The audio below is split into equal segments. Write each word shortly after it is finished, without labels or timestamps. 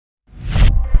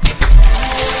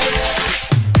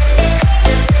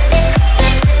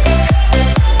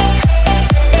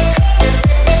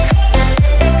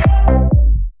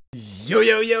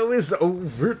is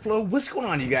overtflow. What's going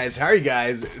on, you guys? How are you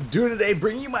guys doing today?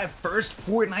 Bringing you my first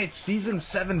Fortnite Season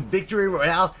 7 Victory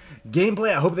Royale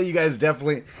gameplay. I hope that you guys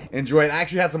definitely enjoyed. I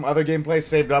actually had some other gameplays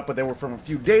saved up, but they were from a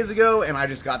few days ago, and I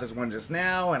just got this one just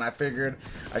now, and I figured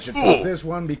I should post this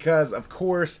one because, of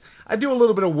course, I do a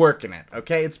little bit of work in it,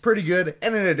 okay? It's pretty good,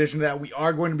 and in addition to that, we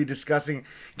are going to be discussing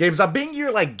GameStop. Being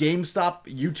your, GameStop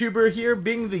YouTuber here,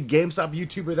 being the GameStop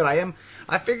YouTuber that I am,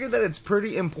 I figured that it's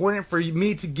pretty important for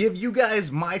me to give you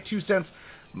guys my 2 cents,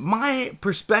 my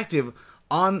perspective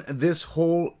on this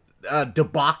whole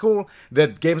debacle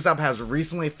that GameStop has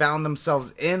recently found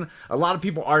themselves in. A lot of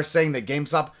people are saying that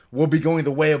GameStop will be going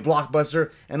the way of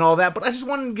Blockbuster and all that, but I just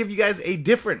wanted to give you guys a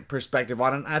different perspective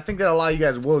on it. I think that a lot of you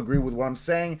guys will agree with what I'm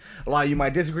saying. A lot of you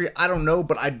might disagree. I don't know,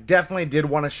 but I definitely did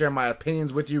want to share my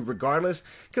opinions with you regardless,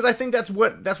 because I think that's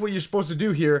what you're supposed to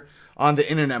do here on the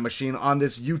internet machine, on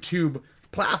this YouTube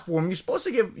platform. You're supposed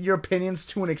to give your opinions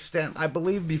to an extent, I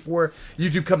believe, before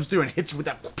YouTube comes through and hits you with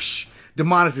that whoosh,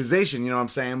 demonetization, you know what I'm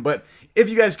saying? But if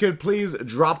you guys could please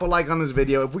drop a like on this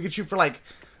video. If we could shoot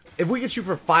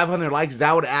for 500 likes,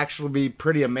 that would actually be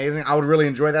pretty amazing. I would really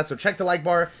enjoy that. So check the like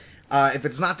bar. If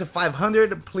it's not to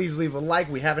 500, please leave a like.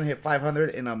 We haven't hit 500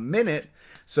 in a minute,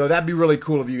 so that'd be really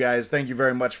cool of you guys. Thank you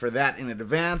very much for that in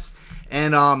advance.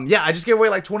 And yeah, I just gave away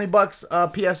like 20 bucks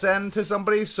PSN to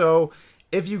somebody. So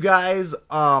if you guys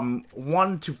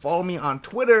want to follow me on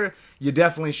Twitter, you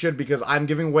definitely should, because I'm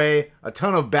giving away a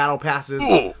ton of battle passes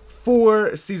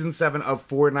for Season 7 of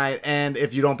Fortnite. And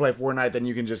if you don't play Fortnite, then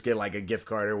you can just get like a gift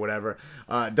card or whatever.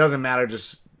 It doesn't matter.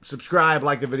 Just subscribe,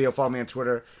 like the video, follow me on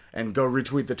Twitter, and go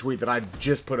retweet the tweet that I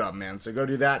just put up, man. So go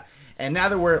do that. And now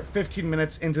that we're 15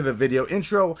 minutes into the video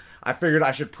intro, I figured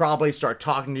I should probably start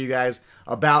talking to you guys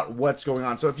about what's going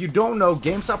on. So if you don't know,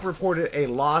 GameStop reported a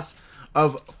loss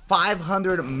of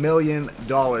 $500 million.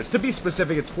 To be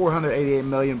specific, it's 488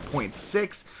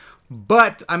 million.6.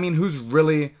 But I mean, who's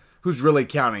really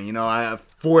counting? You know, I have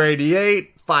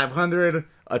 488, 500,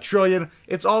 a trillion.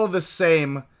 It's all the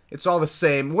same. It's all the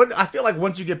same. What I feel like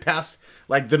once you get past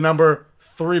like the number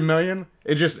 3 million,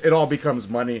 it all becomes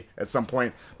money at some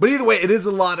point. But either way, it is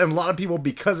a lot, and a lot of people,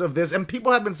 because of this, and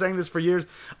people have been saying this for years.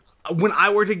 When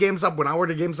I worked at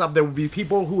GameStop, there would be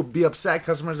people who would be upset,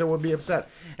 customers that would be upset,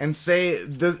 and say,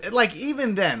 like,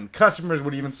 even then, customers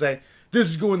would even say, this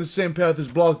is going the same path as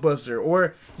Blockbuster.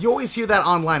 Or you always hear that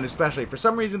online, especially. For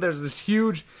some reason, there's this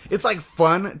huge, it's like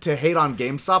fun to hate on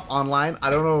GameStop online. I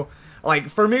don't know. Like,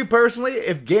 for me personally,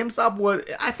 if GameStop was,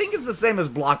 I think it's the same as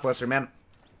Blockbuster, man.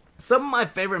 Some of my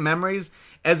favorite memories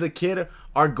as a kid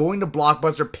are going to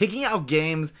Blockbuster, picking out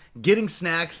games, getting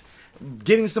snacks,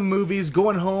 getting some movies,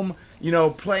 going home, you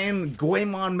know, playing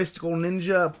Goemon Mystical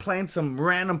Ninja, playing some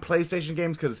random PlayStation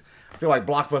games, because I feel like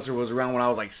Blockbuster was around when I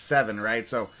was like 7, right?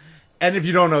 So, and if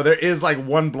you don't know, there is like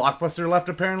one Blockbuster left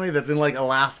apparently that's in like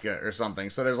Alaska or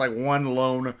something. So there's like one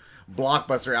lone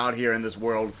Blockbuster out here in this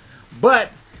world.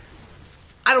 But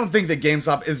I don't think that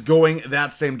GameStop is going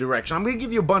that same direction. I'm going to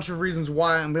give you a bunch of reasons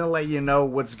why. I'm going to let you know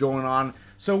what's going on.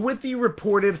 So with the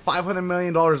reported $500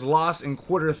 million loss in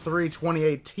Q3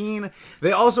 2018,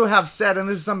 they also have said, and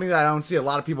this is something that I don't see a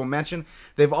lot of people mention,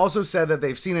 they've also said that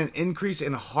they've seen an increase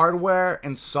in hardware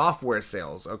and software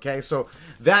sales, okay? So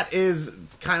that is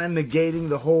kind of negating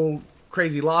the whole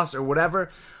crazy loss or whatever.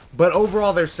 But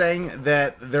overall, they're saying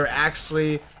that they're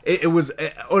actually, it was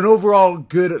an overall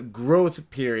good growth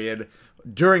period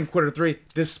during Q3,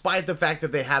 despite the fact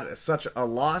that they had such a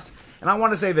loss. And I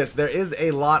want to say this, there is a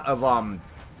lot of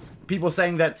people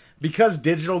saying that because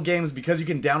digital games, because you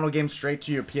can download games straight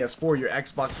to your PS4, your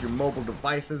Xbox, your mobile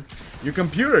devices, your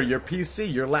computer, your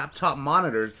PC, your laptop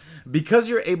monitors, because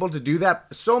you're able to do that,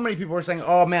 so many people are saying,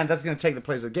 oh man, that's going to take the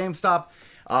place of GameStop.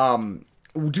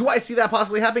 Do I see that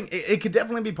possibly happening? It could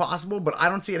definitely be possible, but I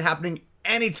don't see it happening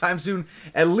anytime soon,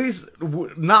 at least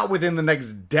not within the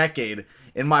next decade,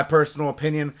 in my personal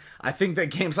opinion. I think that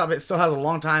GameStop, it still has a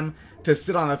long time to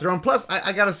sit on the throne. Plus,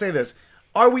 I gotta say this,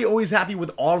 are we always happy with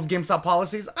all of GameStop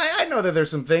policies? I know that there's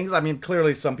some things, I mean,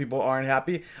 clearly some people aren't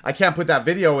happy. I can't put that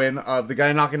video in of the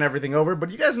guy knocking everything over,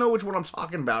 but you guys know which one I'm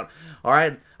talking about,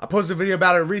 alright? I posted a video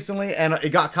about it recently, and it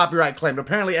got copyright claimed.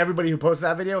 Apparently, everybody who posted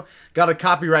that video got a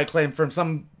copyright claim from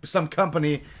some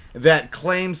company that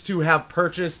claims to have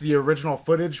purchased the original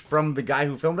footage from the guy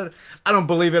who filmed it. I don't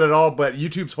believe it at all, but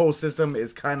YouTube's whole system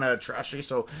is kind of trashy,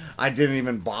 so I didn't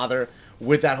even bother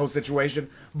with that whole situation.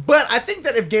 But I think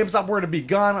that if GameStop were to be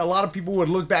gone, a lot of people would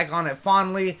look back on it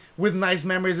fondly with nice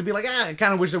memories and be like, I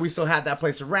kind of wish that we still had that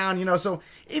place around, you know? So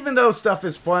even though stuff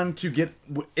is fun to get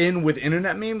in with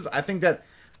internet memes, I think that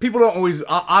people don't always,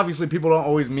 obviously people don't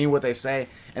always mean what they say.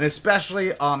 And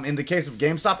especially in the case of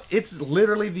GameStop, it's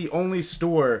literally the only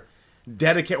store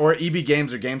dedicated, or EB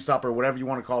Games or GameStop or whatever you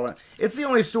want to call it. It's the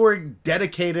only store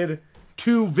dedicated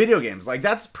to video games. Like,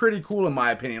 that's pretty cool in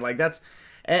my opinion. Like, that's,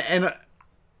 and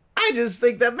I just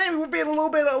think that maybe we're being a little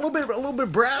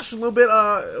bit brash, a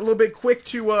little bit quick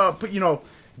to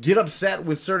get upset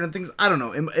with certain things. I don't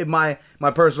know. In my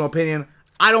personal opinion,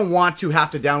 I don't want to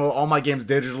have to download all my games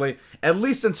digitally, at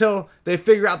least until they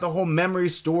figure out the whole memory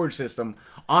storage system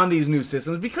on these new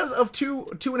systems, because of two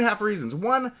and a half reasons.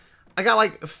 One, I got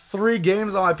like 3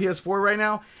 games on my PS4 right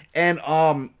now, and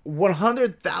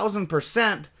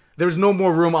 100,000%, there's no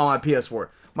more room on my PS4.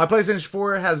 My PlayStation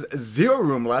 4 has 0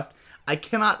 room left. I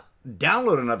cannot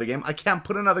download another game. I can't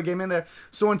put another game in there.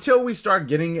 So until we start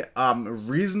getting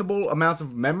reasonable amounts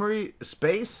of memory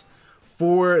space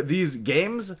for these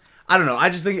games, I don't know. I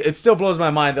just think it still blows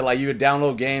my mind that like you could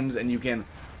download games and you can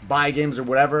buy games or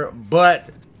whatever, but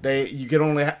you can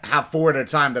only have 4 at a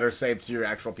time that are saved to your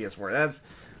actual PS4.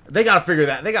 They gotta figure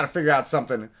that. They gotta figure out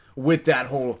something with that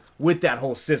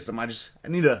whole system. I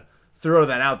need to throw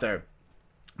that out there.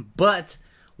 But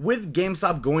with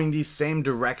GameStop going the same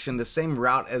direction, the same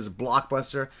route as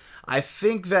Blockbuster, I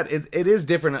think that it is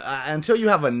different. Until you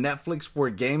have a Netflix for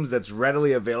games that's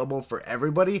readily available for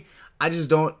everybody, I just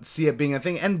don't see it being a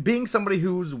thing. And being somebody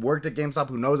who's worked at GameStop,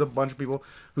 who knows a bunch of people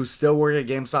who still work at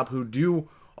GameStop, who do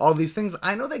all these things,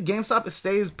 I know that GameStop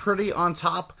stays pretty on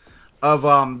top of,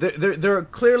 they're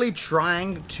clearly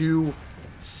trying to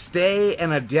stay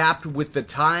and adapt with the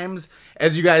times.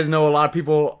 As you guys know, a lot of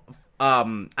people,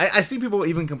 I see people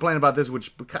even complain about this,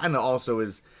 which kind of also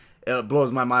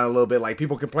blows my mind a little bit. Like,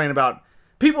 people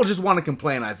just want to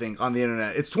complain, I think, on the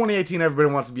internet. It's 2018,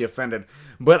 everybody wants to be offended.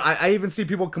 But I even see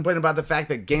people complain about the fact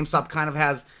that GameStop kind of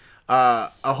has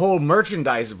a whole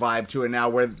merchandise vibe to it now,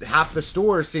 where half the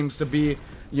store seems to be,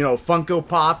 Funko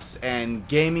Pops and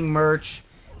gaming merch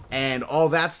and all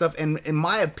that stuff. And in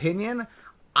my opinion,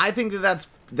 I think that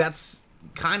that's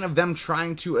kind of them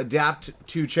trying to adapt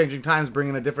to changing times,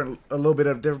 bringing a little bit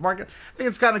of a different market. I think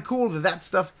it's kind of cool that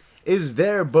stuff is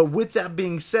there. But with that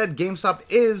being said, GameStop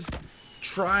is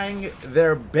trying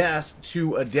their best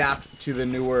to adapt to the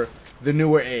newer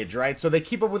age, right? So they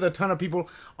keep up with a ton of people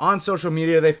on social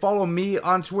media. They follow me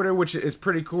on Twitter, which is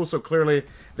pretty cool. So clearly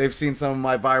they've seen some of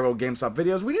my viral GameStop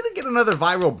videos. We need to get another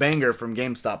viral banger from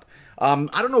GameStop. I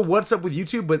don't know what's up with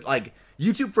YouTube, but like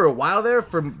YouTube for a while there,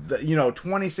 from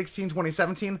 2016,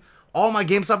 2017, all my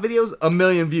GameStop videos, 1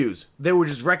 million views. They were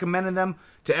just recommending them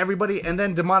to everybody, and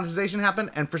then demonetization happened,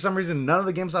 and for some reason, none of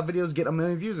the GameStop videos get 1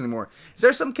 million views anymore. Is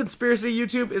there some conspiracy,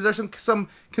 YouTube? Is there some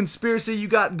conspiracy you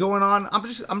got going on? I'm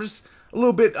just a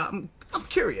little bit, I'm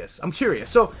curious.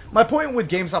 So my point with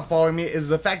GameStop following me is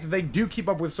the fact that they do keep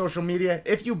up with social media.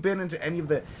 If you've been into any of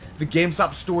the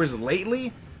GameStop stores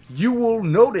lately, you will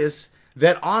notice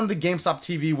that on the GameStop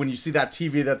TV, when you see that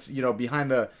TV that's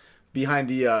behind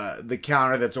the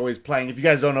counter that's always playing, if you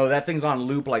guys don't know, that thing's on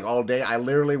loop like all day. I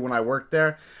literally, when I worked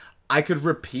there, I could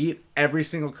repeat every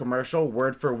single commercial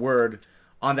word for word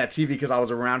on that TV because I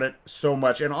was around it so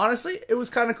much. And honestly, it was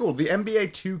kind of cool. The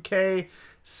NBA 2K,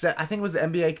 I think it was the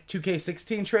NBA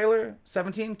 2K16 trailer,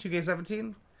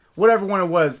 2K17, whatever one it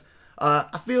was.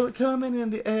 I feel it coming in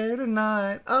the air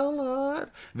tonight, oh Lord.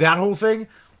 That whole thing,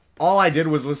 all I did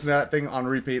was listen to that thing on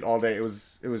repeat all day. It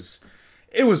was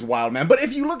wild, man. But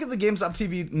if you look at the GameStop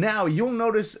TV now, you'll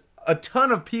notice a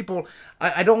ton of people.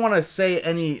 I don't want to say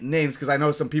any names because I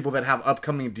know some people that have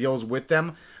upcoming deals with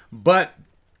them. But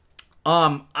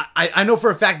I know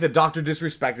for a fact that Dr.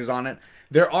 Disrespect is on it.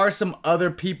 There are some other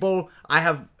people. I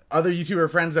have other YouTuber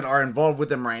friends that are involved with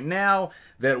them right now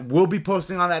that will be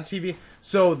posting on that TV.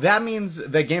 So that means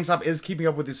that GameStop is keeping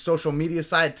up with the social media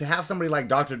side. To have somebody like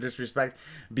Dr. Disrespect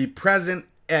be present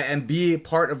and be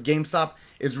part of GameStop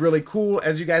is really cool.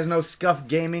 As you guys know, Scuff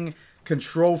Gaming,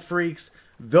 Control Freaks,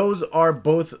 those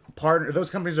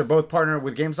companies are both partnered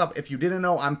with GameStop. If you didn't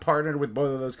know, I'm partnered with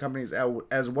both of those companies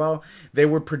as well. They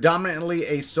were predominantly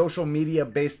a social media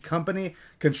based company.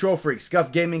 Control Freaks,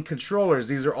 Scuff Gaming, controllers.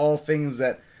 These are all things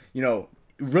that,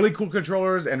 really cool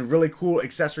controllers and really cool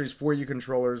accessories for you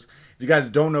controllers. If you guys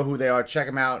don't know who they are, check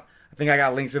them out. I think I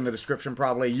got links in the description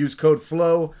probably. Use code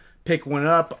FLOW. Pick one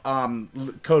up.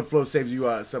 Code FLOW saves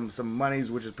you some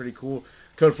monies, which is pretty cool.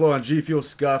 Code FLOW on G Fuel,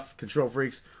 Scuff, Control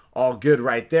Freaks, all good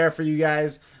right there for you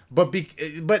guys. But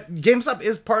GameStop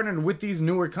is partnered with these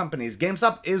newer companies.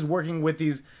 GameStop is working with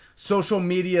these social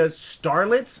media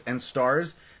starlets and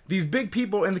stars, these big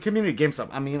people in the community. GameStop,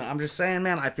 I mean, I'm just saying,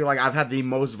 man, I feel like I've had the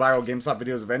most viral GameStop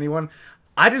videos of anyone.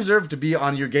 I deserve to be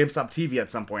on your GameStop TV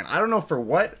at some point. I don't know for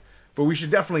what, but we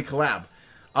should definitely collab.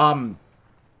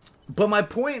 But my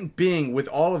point being with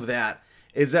all of that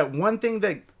is that one thing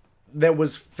that that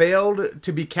was failed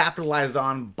to be capitalized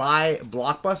on by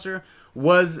Blockbuster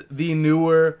was the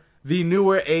newer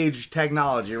age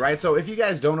technology, right? So if you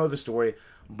guys don't know the story,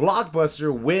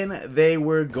 Blockbuster, when they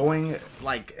were going,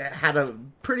 like, had a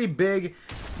pretty big,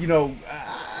 you know,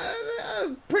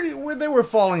 where they were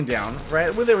falling down,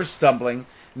 right? Where they were stumbling.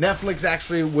 Netflix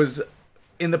actually was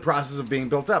in the process of being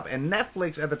built up. And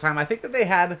Netflix at the time, I think that they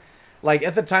had, like,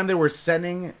 at the time they were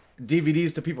sending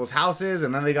DVDs to people's houses,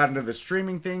 and then they got into the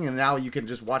streaming thing, and now you can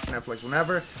just watch Netflix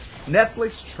whenever.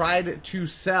 Netflix tried to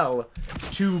sell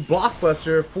to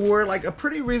Blockbuster for, like, a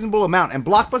pretty reasonable amount, and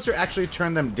Blockbuster actually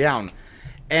turned them down.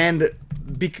 And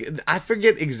I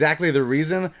forget exactly the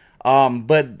reason,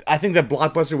 but I think that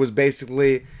Blockbuster was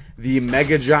basically the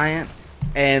mega giant,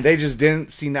 and they just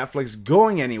didn't see Netflix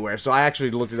going anywhere. So I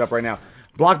actually looked it up right now.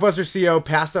 Blockbuster CEO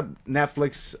passed up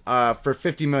Netflix for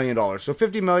 $50 million. So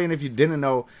 $50 million, if you didn't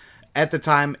know at the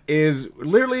time, is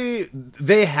literally,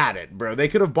 they had it, bro. They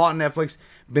could have bought Netflix,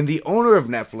 been the owner of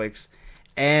Netflix,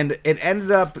 and they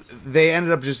ended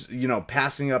up just, you know,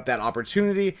 passing up that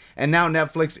opportunity. And now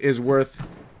Netflix is worth,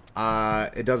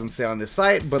 it doesn't say on this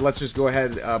site, but let's just go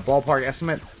ahead, ballpark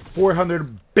estimate,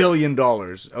 $400 billion,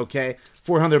 okay?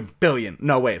 400 billion.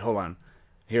 No, wait, hold on.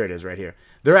 Here it is right here.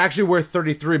 They're actually worth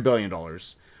 $33 billion,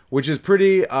 which is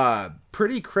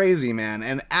pretty crazy, man.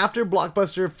 And after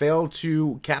Blockbuster failed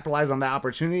to capitalize on that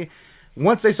opportunity,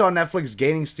 once they saw Netflix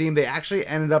gaining steam, they actually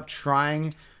ended up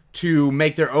trying to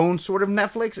make their own sort of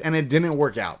Netflix, and it didn't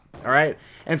work out, all right?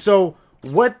 And so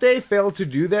what they failed to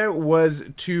do there was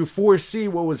to foresee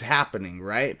what was happening,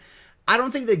 right? I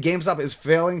don't think that GameStop is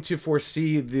failing to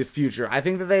foresee the future. I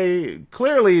think that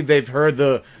they've heard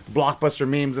the Blockbuster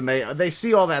memes, and they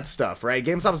see all that stuff, right?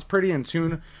 GameStop is pretty in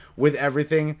tune with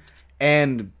everything,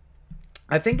 and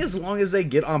I think as long as they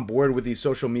get on board with these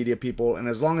social media people, and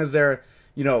as long as they're,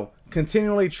 you know,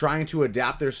 continually trying to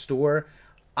adapt their store,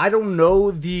 I don't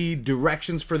know the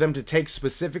directions for them to take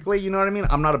specifically, you know what I mean?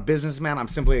 I'm not a businessman. I'm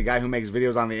simply a guy who makes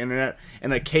videos on the internet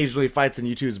and occasionally fights in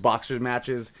YouTube's boxers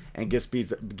matches and gets beat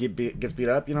up,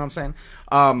 you know what I'm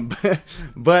saying?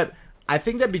 But I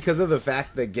think that because of the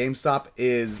fact that GameStop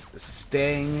is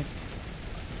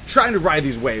trying to ride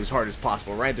these waves hard as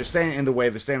possible, right? They're staying in the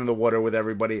wave, they're staying in the water with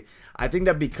everybody. I think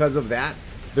that because of that,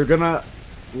 they're gonna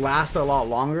last a lot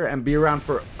longer and be around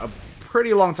for a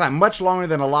pretty long time, much longer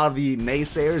than a lot of the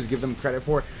naysayers give them credit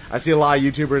for. I see a lot of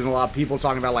YouTubers and a lot of people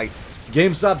talking about, like,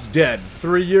 GameStop's dead.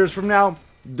 3 years from now,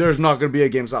 there's not going to be a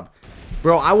GameStop.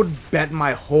 Bro, I would bet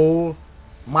my whole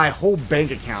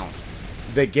bank account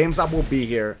that GameStop will be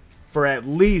here for at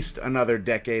least another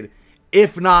decade,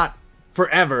 if not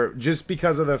forever, just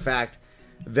because of the fact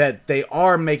that they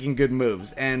are making good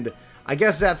moves. And I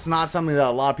guess that's not something that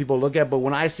a lot of people look at, but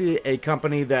when I see a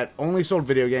company that only sold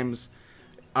video games,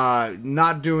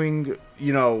 not doing,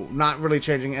 you know, not really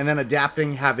changing, and then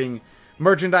adapting, having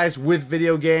merchandise with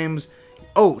video games.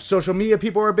 Oh, social media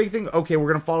people are a big thing. Okay, we're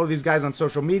going to follow these guys on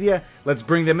social media. Let's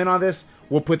bring them in on this.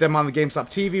 We'll put them on the GameStop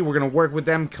TV. We're going to work with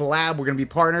them, collab. We're going to be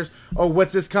partners. Oh,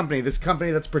 what's this company? This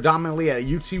company that's predominantly a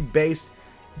YouTube-based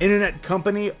internet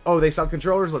company. Oh, they sell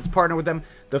controllers. Let's partner with them.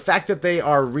 The fact that they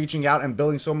are reaching out and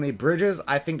building so many bridges,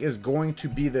 I think, is going to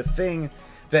be the thing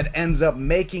that ends up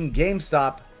making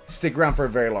GameStop stick around for a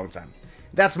very long time.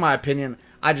 That's my opinion.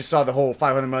 I just saw the whole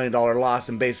 $500 million loss,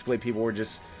 and basically people were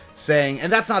just saying, and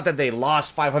that's not that they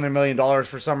lost $500 million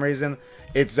for some reason,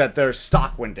 it's that their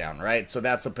stock went down, right? So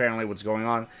that's apparently what's going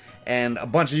on, and a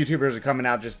bunch of YouTubers are coming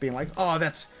out just being like, oh,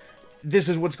 this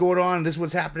is what's going on, this is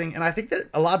what's happening, and I think that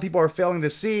a lot of people are failing to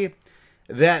see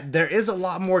that there is a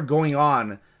lot more going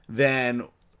on than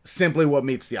simply what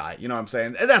meets the eye, you know what I'm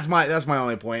saying? And that's my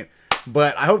only point.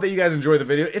 But I hope that you guys enjoyed the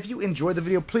video. If you enjoyed the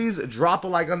video, please drop a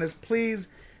like on this. Please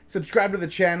subscribe to the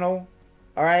channel.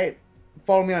 All right?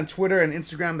 Follow me on Twitter and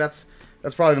Instagram. That's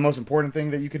probably the most important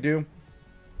thing that you could do.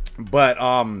 But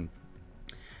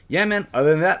yeah, man.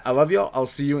 Other than that, I love y'all. I'll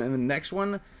see you in the next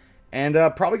one, and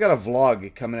probably got a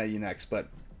vlog coming at you next. But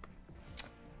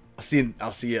I'll see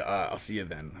you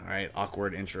then. All right?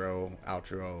 Awkward intro,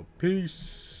 outro.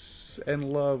 Peace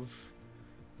and love.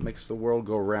 Makes the world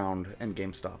go round, and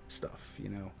GameStop stuff, you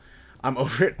know. I'm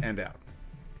over it and out.